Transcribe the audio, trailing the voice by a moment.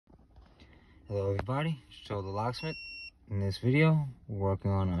Hello everybody, it's JoeDLocksmith. In this video, we're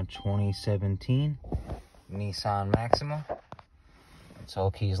working on a 2017 Nissan Maxima. Its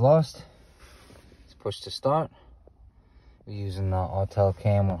whole key's lost. It's push to start. We're using the Autel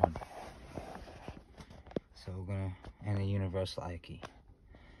KM100. So we're gonna enter the universal iKey.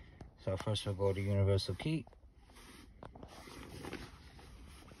 So first we'll go to universal key.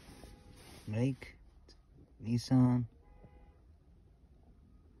 Make, Nissan.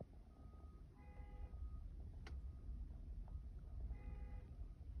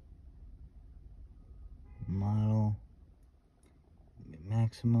 Model,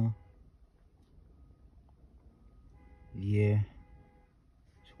 Maxima, year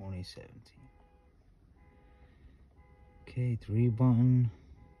 2017. Okay, 3 button.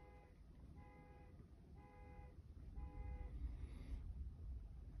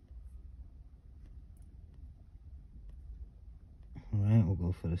 Alright, we'll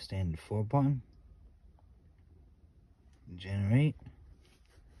go for the standard 4 button. Generate.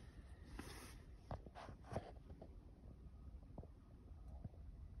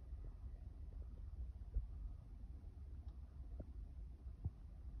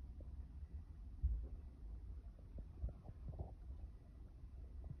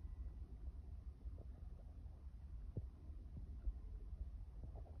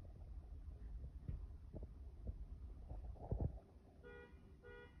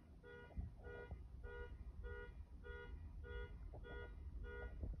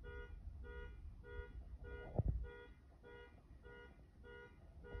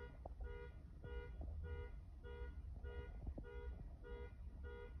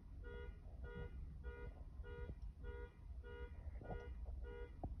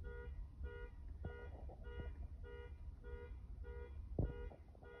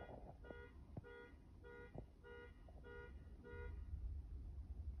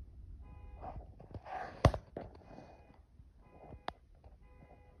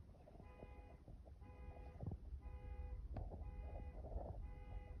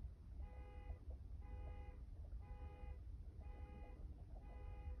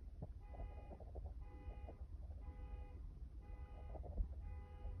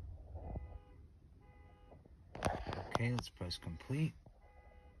 Okay, let's press complete.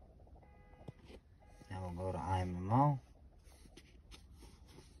 Now we'll go to IMMO.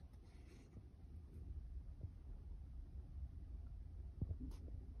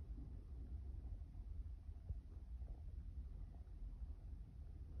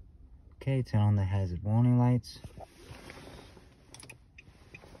 Okay, turn on the hazard warning lights.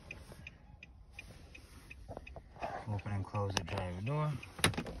 Open and close the driver door.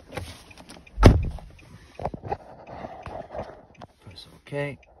 Press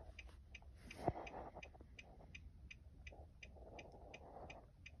OK.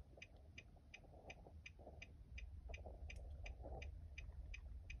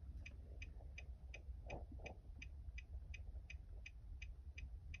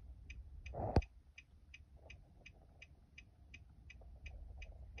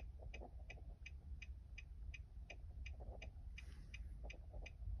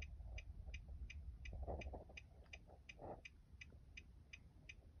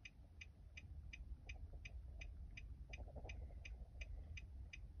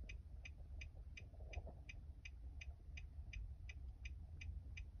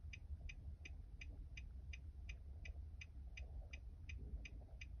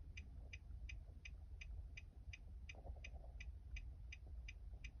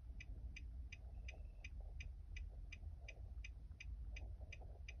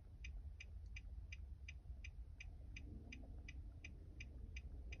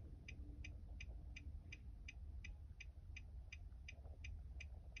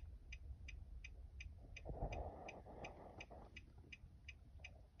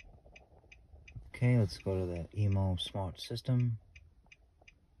 Okay, let's go to the EMO Smart System.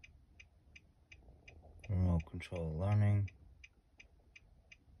 Remote Control Learning.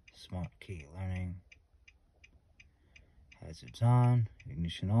 Smart Key Learning. Hazards on.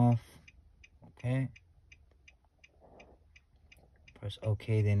 Ignition off. Okay. Press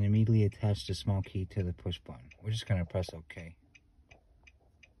OK, then immediately attach the small key to the push button. We're just going to press OK.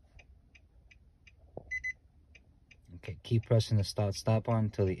 Okay, keep pressing the start-stop button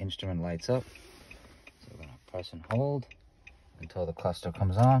until the instrument lights up. So we're going to press and hold until the cluster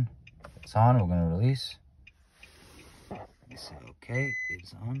comes on. If it's on, we're going to release. You say OK,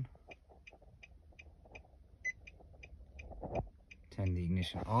 it's on. Turn the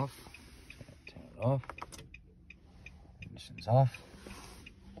ignition off. Turn it off. Ignition's off.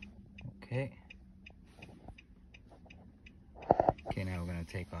 Okay. Okay, now we're going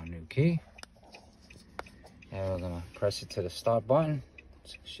to take our new key. And we're gonna press it to the start button.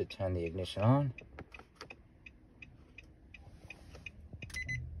 So it should turn the ignition on.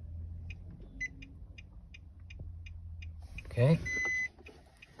 Okay.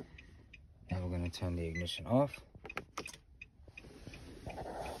 Now we're gonna turn the ignition off.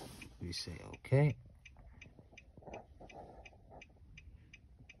 We say okay.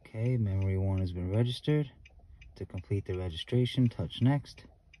 Okay, memory 1 has been registered. To complete the registration, touch next.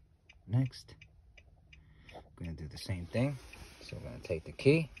 Next. We're gonna do the same thing. So we're gonna take the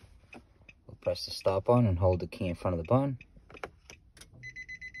key. We'll press the stop button and hold the key in front of the button.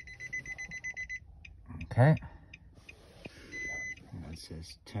 Okay. And it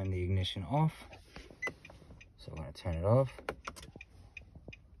says turn the ignition off. So we're gonna turn it off.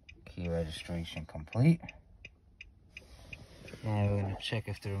 Key registration complete. And we're going to check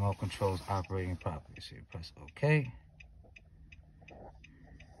if the remote control is operating properly. So you press OK.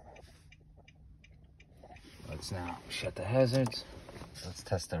 Let's now shut the hazards. Let's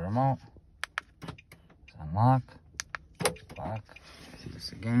test the remote. Let's unlock. Lock. Do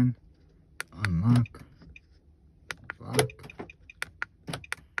this again. Unlock. Lock.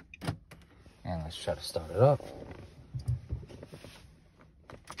 And let's try to start it up.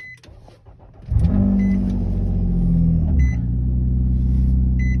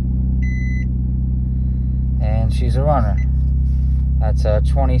 She's a runner. That's a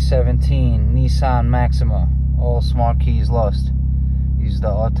 2017 Nissan Maxima. All smart keys lost. Use the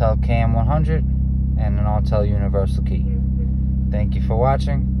Autel KM100 and an Autel universal key. Thank you for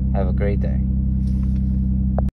watching. Have a great day.